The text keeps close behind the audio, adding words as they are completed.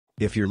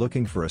If you're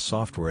looking for a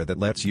software that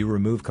lets you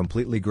remove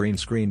completely green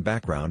screen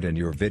background in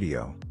your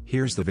video,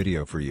 here's the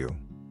video for you.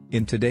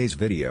 In today's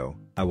video,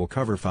 I will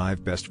cover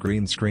 5 best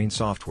green screen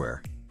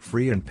software,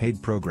 free and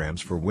paid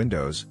programs for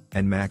Windows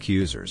and Mac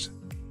users.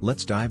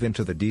 Let's dive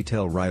into the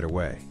detail right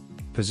away.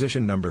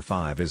 Position number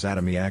 5 is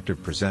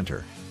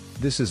ActivePresenter.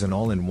 This is an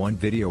all-in-one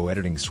video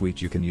editing suite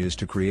you can use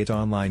to create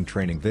online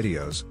training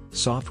videos,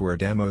 software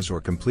demos or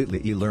completely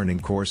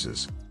e-learning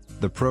courses.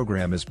 The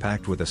program is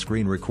packed with a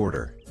screen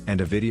recorder and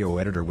a video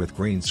editor with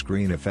green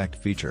screen effect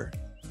feature.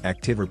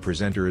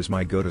 ActivePresenter is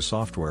my go-to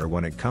software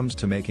when it comes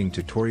to making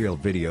tutorial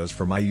videos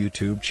for my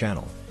YouTube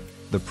channel.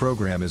 The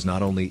program is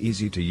not only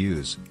easy to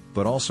use,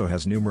 but also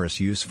has numerous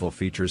useful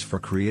features for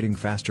creating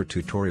faster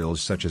tutorials,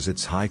 such as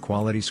its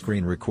high-quality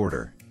screen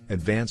recorder,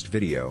 advanced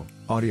video,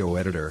 audio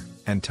editor,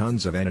 and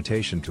tons of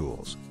annotation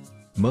tools.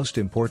 Most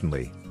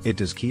importantly, it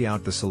does key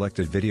out the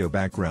selected video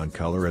background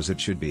color as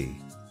it should be.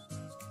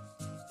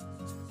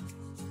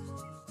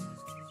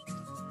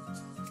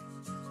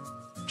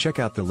 Check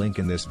out the link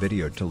in this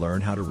video to learn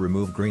how to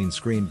remove green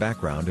screen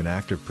background in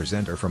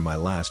ActivePresenter from my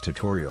last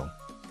tutorial.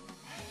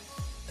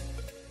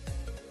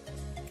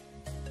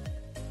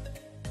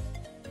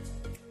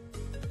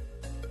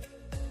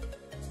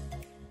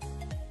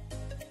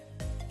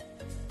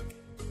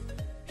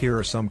 Here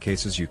are some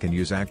cases you can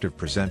use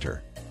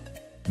ActivePresenter.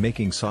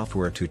 Making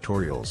software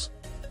tutorials.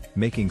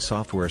 Making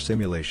software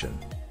simulation.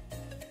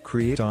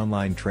 Create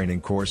online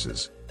training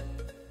courses.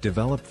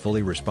 Develop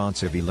fully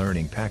responsive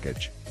e-learning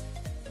package.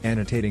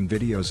 Annotating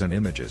videos and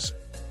images.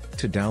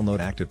 To download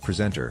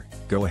ActivePresenter,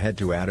 go ahead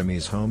to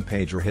Atomi's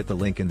homepage or hit the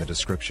link in the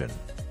description.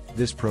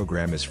 This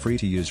program is free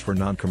to use for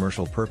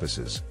non-commercial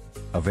purposes.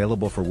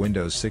 Available for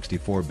Windows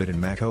 64-bit and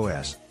Mac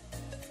OS.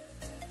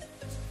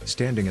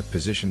 Standing at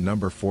position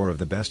number 4 of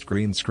the best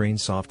green screen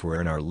software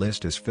in our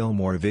list is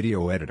Filmora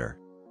Video Editor.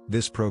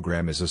 This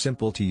program is a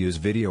simple-to-use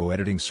video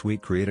editing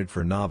suite created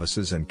for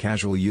novices and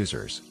casual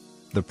users.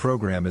 The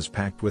program is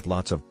packed with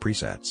lots of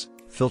presets,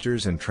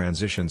 filters and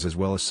transitions, as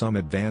well as some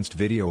advanced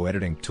video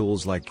editing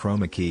tools like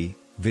chroma key,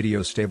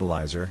 video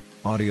stabilizer,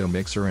 audio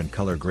mixer and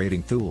color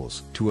grading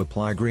tools. To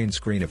apply green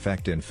screen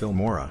effect in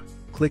Filmora,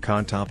 click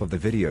on top of the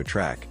video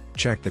track,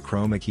 check the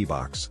chroma key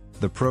box.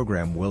 The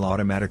program will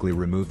automatically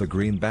remove the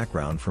green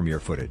background from your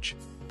footage.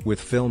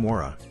 With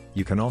Filmora,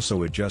 you can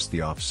also adjust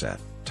the offset,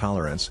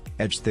 tolerance,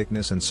 edge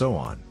thickness and so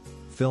on.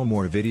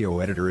 Filmora Video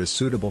Editor is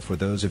suitable for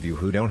those of you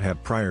who don't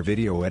have prior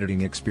video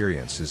editing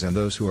experiences and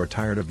those who are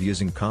tired of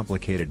using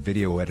complicated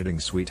video editing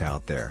suite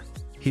out there.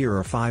 Here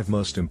are 5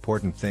 most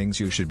important things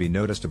you should be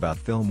noticed about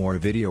Filmora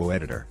Video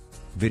Editor.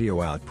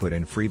 Video output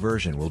in free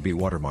version will be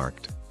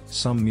watermarked.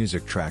 Some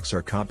music tracks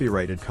are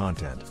copyrighted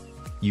content.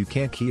 You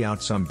can't key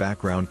out some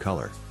background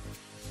color.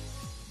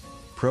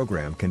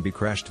 Program can be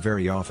crashed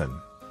very often.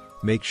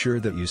 Make sure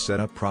that you set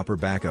up proper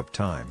backup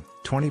time.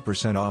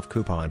 20% off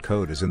coupon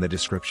code is in the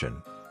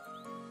description.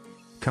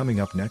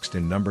 Coming up next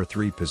in number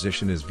 3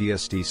 position is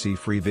VSD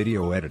Free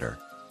Video Editor.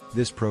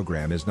 This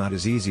program is not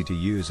as easy to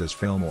use as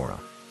Filmora.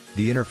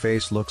 The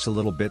interface looks a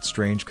little bit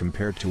strange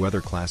compared to other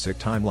classic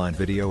timeline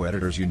video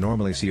editors you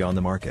normally see on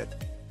the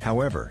market.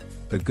 However,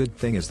 the good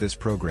thing is this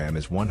program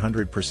is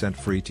 100%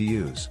 free to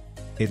use.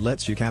 It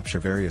lets you capture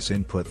various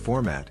input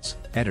formats,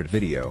 edit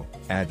video,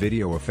 add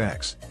video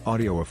effects,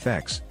 audio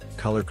effects,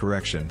 color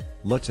correction,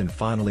 LUTs and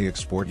finally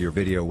export your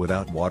video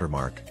without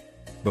watermark.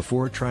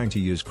 Before trying to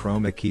use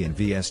chroma key in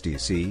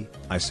VSDC,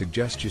 I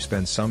suggest you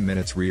spend some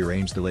minutes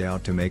rearrange the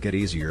layout to make it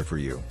easier for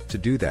you. To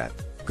do that,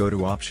 go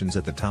to Options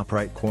at the top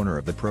right corner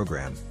of the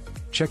program.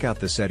 Check out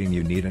the setting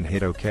you need and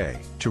hit OK.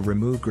 To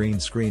remove green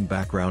screen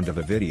background of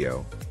a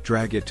video,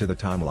 drag it to the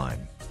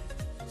timeline.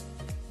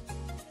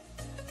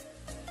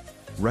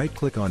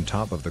 Right-click on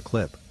top of the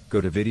clip, go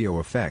to Video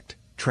Effect,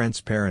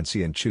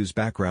 Transparency and choose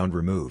Background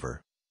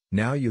Remover.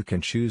 Now you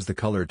can choose the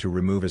color to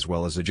remove as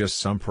well as adjust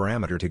some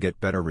parameter to get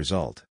better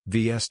result.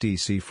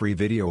 VSD Free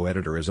Video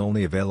Editor is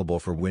only available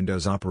for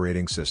Windows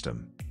operating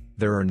system.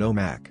 There are no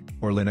Mac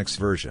or Linux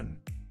version.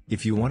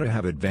 If you want to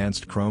have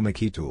advanced chroma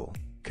key tool,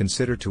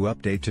 consider to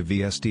update to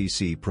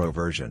VSD Pro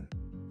version.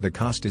 The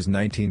cost is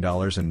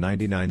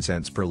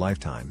 $19.99 per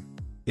lifetime.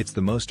 It's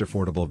the most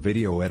affordable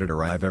video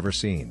editor I've ever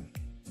seen.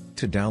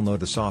 To download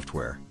the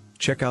software,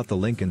 check out the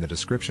link in the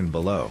description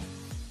below.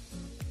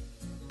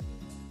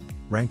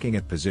 Ranking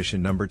at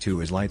position number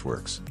 2 is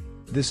Lightworks.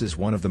 This is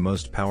one of the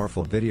most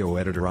powerful video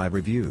editor I've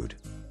reviewed.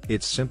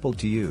 It's simple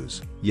to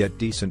use, yet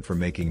decent for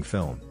making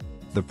film.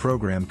 The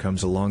program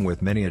comes along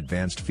with many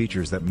advanced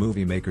features that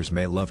movie makers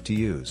may love to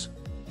use.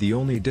 The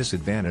only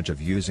disadvantage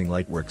of using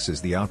Lightworks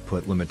is the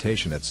output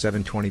limitation at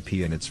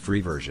 720p in its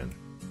free version.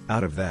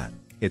 Out of that,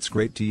 it's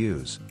great to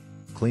use.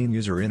 Clean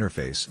user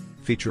interface,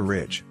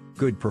 feature-rich,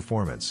 good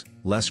performance,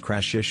 less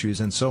crash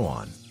issues and so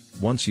on.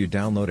 Once you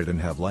download it and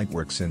have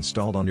Lightworks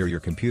installed on your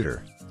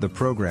computer, the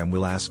program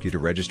will ask you to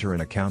register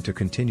an account to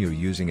continue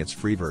using its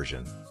free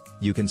version.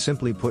 You can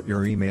simply put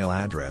your email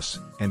address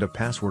and a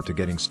password to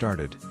getting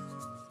started.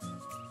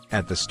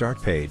 At the start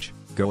page,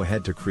 go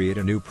ahead to create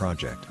a new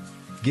project.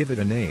 Give it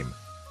a name.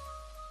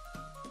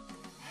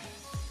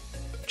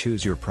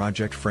 choose your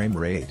project frame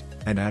rate,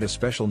 and add a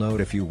special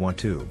note if you want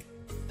to.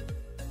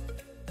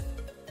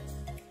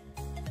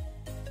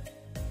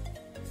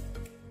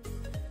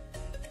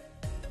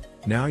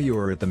 Now you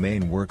are at the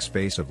main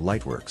workspace of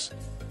Lightworks.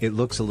 It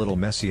looks a little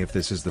messy if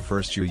this is the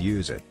first you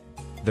use it.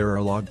 There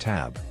are Log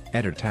tab,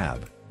 Edit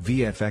tab,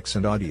 VFX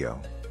and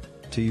Audio.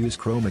 To use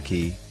Chroma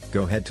key,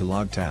 go head to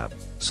Log tab,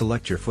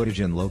 select your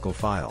footage in local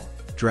file,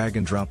 drag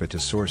and drop it to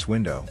source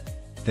window.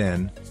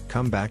 Then,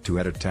 come back to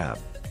Edit tab.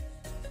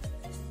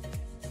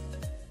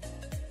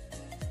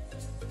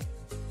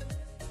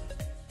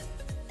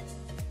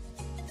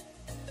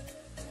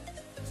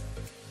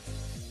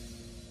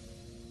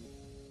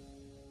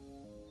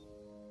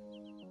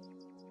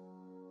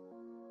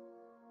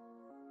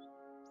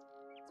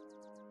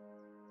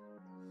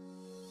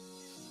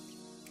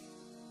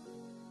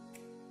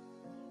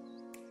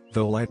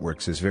 Though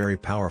Lightworks is very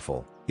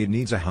powerful, it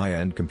needs a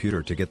high-end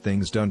computer to get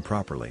things done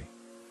properly.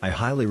 I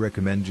highly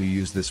recommend you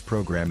use this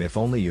program if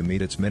only you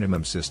meet its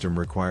minimum system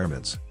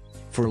requirements.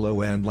 For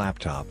low-end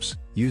laptops,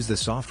 use the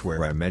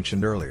software I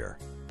mentioned earlier.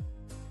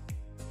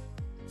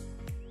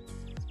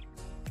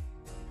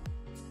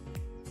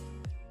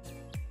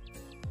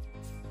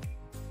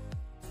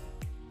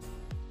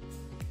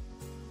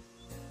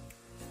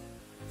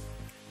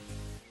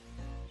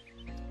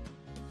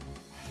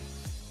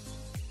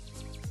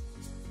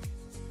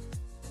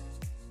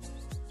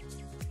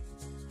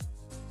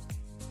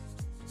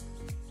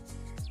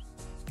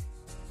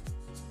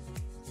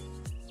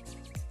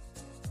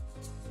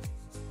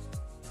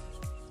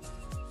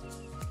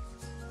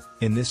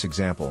 In this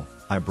example,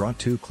 I brought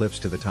two clips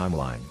to the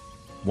timeline.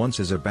 One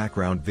is a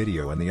background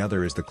video and the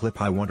other is the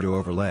clip I want to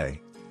overlay.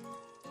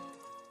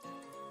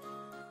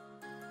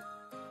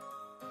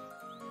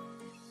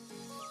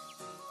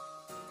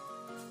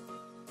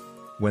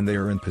 When they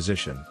are in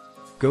position,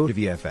 go to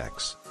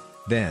VFX.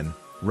 Then,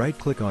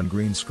 right-click on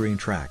Green Screen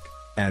Track,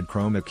 add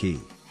Chroma key.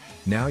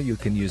 Now you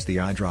can use the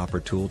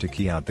eyedropper tool to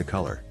key out the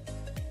color.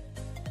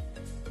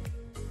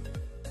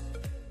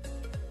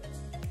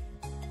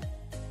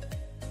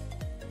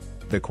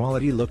 The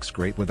quality looks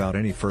great without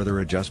any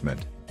further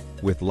adjustment.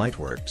 With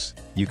Lightworks,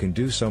 you can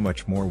do so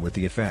much more with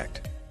the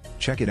effect.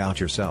 Check it out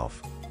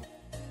yourself.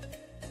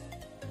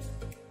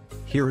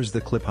 Here is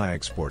the clip I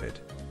exported.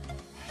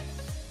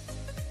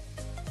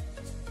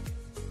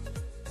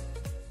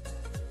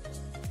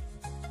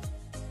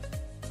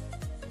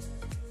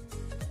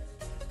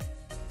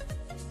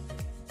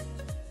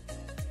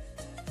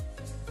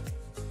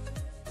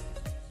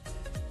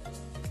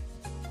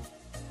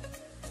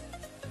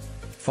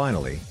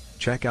 Finally,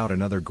 check out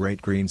another great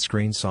green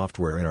screen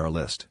software in our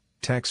list,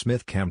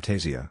 TechSmith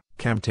Camtasia.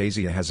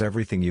 Camtasia has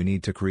everything you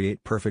need to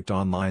create perfect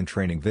online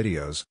training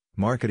videos,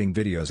 marketing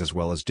videos as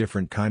well as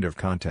different kind of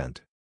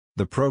content.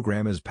 The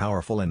program is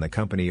powerful and the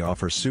company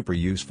offers super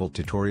useful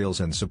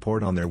tutorials and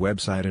support on their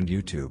website and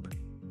YouTube.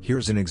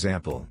 Here's an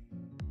example.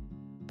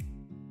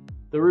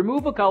 The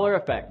Remove a Color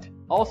effect,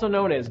 also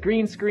known as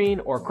green screen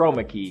or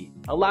chroma key,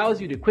 allows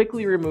you to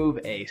quickly remove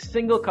a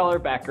single color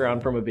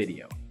background from a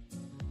video.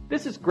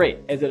 This is great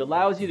as it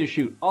allows you to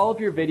shoot all of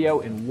your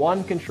video in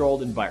one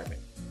controlled environment,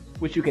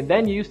 which you can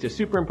then use to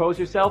superimpose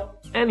yourself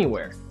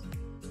anywhere.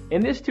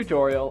 In this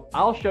tutorial,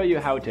 I'll show you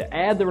how to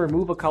add the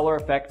Remove a Color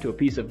effect to a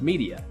piece of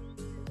media,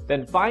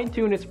 then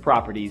fine-tune its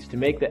properties to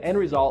make the end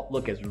result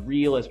look as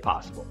real as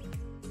possible.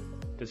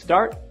 To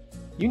start,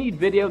 you need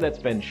video that's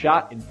been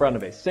shot in front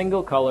of a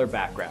single color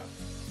background.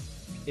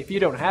 If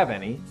you don't have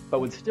any, but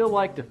would still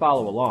like to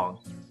follow along,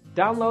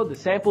 download the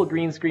sample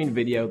green screen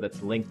video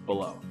that's linked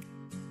below.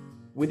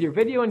 With your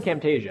video in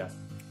Camtasia,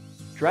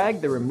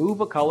 drag the Remove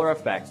a Color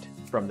effect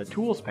from the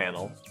Tools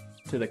panel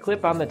to the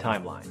clip on the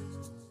timeline.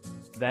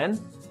 Then,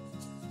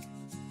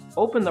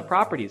 open the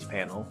Properties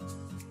panel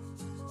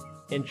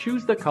and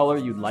choose the color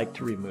you'd like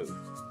to remove.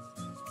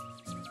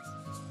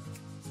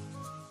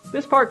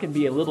 This part can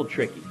be a little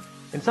tricky,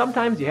 and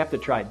sometimes you have to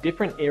try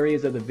different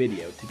areas of the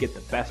video to get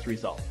the best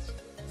results.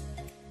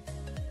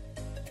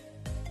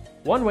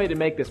 One way to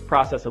make this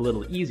process a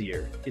little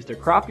easier is to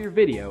crop your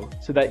video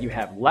so that you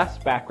have less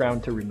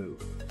background to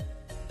remove.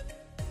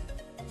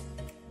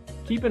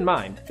 Keep in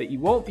mind that you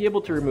won't be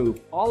able to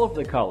remove all of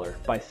the color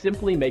by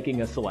simply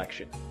making a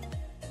selection.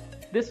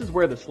 This is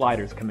where the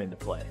sliders come into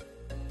play.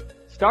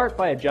 Start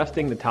by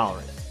adjusting the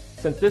tolerance,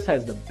 since this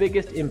has the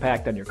biggest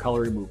impact on your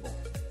color removal.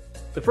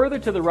 The further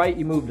to the right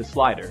you move the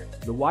slider,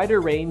 the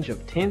wider range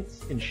of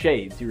tints and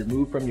shades you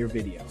remove from your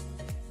video.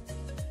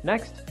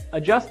 Next,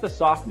 adjust the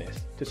softness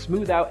to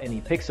smooth out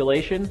any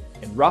pixelation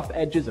and rough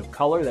edges of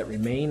color that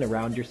remain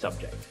around your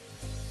subject.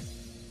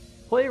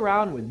 Play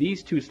around with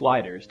these two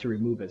sliders to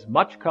remove as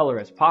much color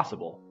as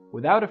possible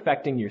without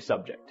affecting your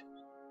subject.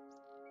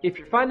 If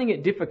you're finding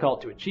it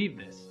difficult to achieve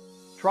this,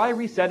 try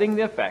resetting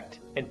the effect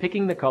and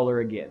picking the color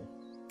again,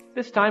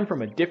 this time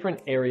from a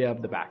different area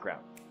of the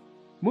background.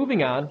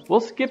 Moving on,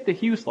 we'll skip the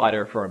hue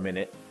slider for a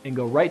minute and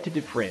go right to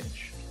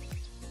defringe.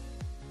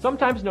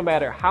 Sometimes no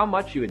matter how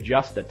much you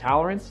adjust the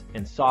tolerance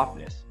and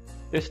softness,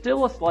 there's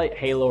still a slight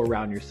halo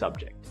around your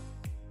subject.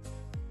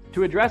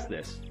 To address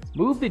this,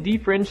 move the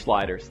defringe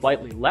slider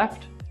slightly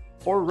left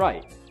or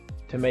right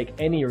to make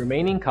any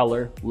remaining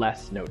color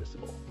less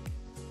noticeable.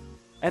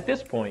 At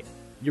this point,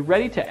 you're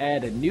ready to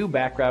add a new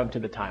background to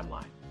the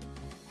timeline.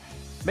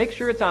 Make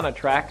sure it's on a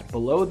track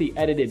below the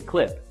edited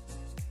clip,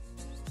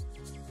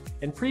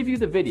 and preview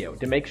the video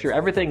to make sure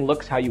everything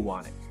looks how you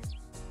want it.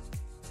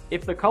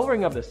 If the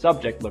coloring of the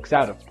subject looks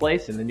out of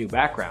place in the new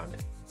background,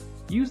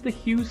 use the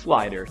hue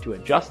slider to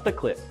adjust the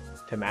clip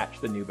to match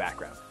the new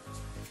background.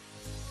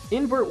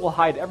 Invert will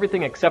hide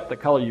everything except the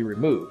color you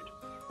removed,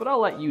 but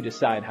I'll let you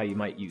decide how you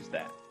might use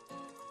that.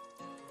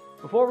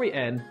 Before we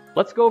end,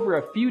 let's go over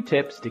a few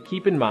tips to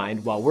keep in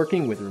mind while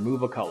working with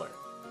Remove a Color.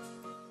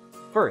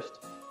 First,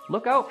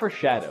 look out for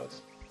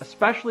shadows,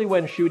 especially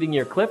when shooting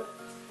your clip,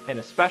 and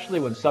especially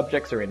when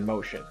subjects are in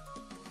motion.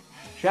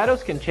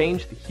 Shadows can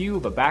change the hue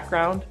of a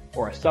background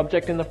or a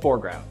subject in the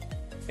foreground,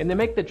 and they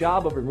make the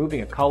job of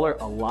removing a color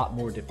a lot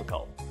more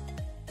difficult.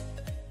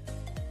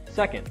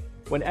 Second,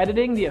 when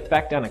editing the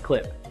effect on a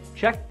clip,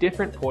 check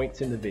different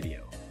points in the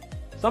video.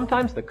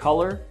 Sometimes the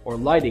color or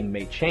lighting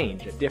may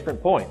change at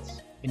different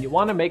points, and you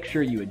want to make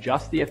sure you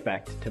adjust the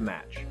effect to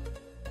match.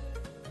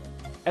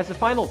 As a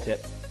final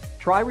tip,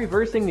 try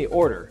reversing the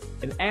order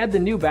and add the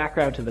new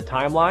background to the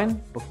timeline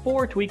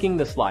before tweaking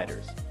the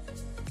sliders.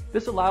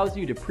 This allows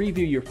you to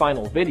preview your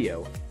final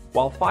video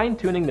while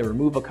fine-tuning the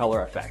Remove a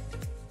Color effect.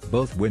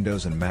 Both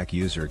Windows and Mac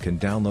user can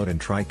download and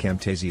try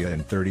Camtasia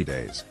in 30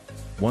 days.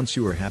 Once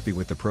you are happy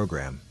with the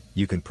program,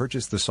 you can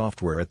purchase the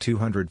software at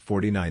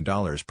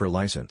 $249 per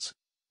license.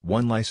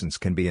 One license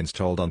can be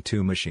installed on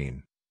 2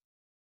 machines.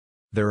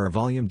 There are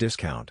volume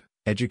discount,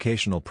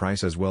 educational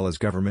price as well as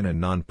government and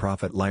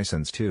non-profit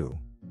license too.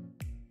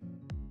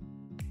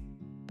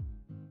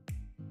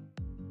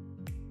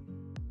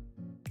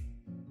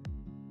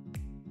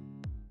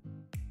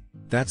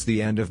 That's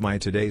the end of my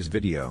today's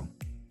video.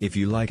 If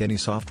you like any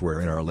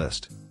software in our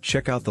list,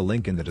 check out the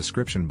link in the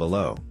description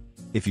below.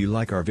 If you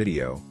like our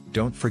video,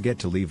 don't forget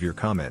to leave your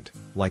comment,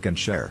 like and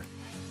share.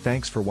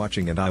 Thanks for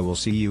watching and I will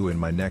see you in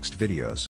my next videos.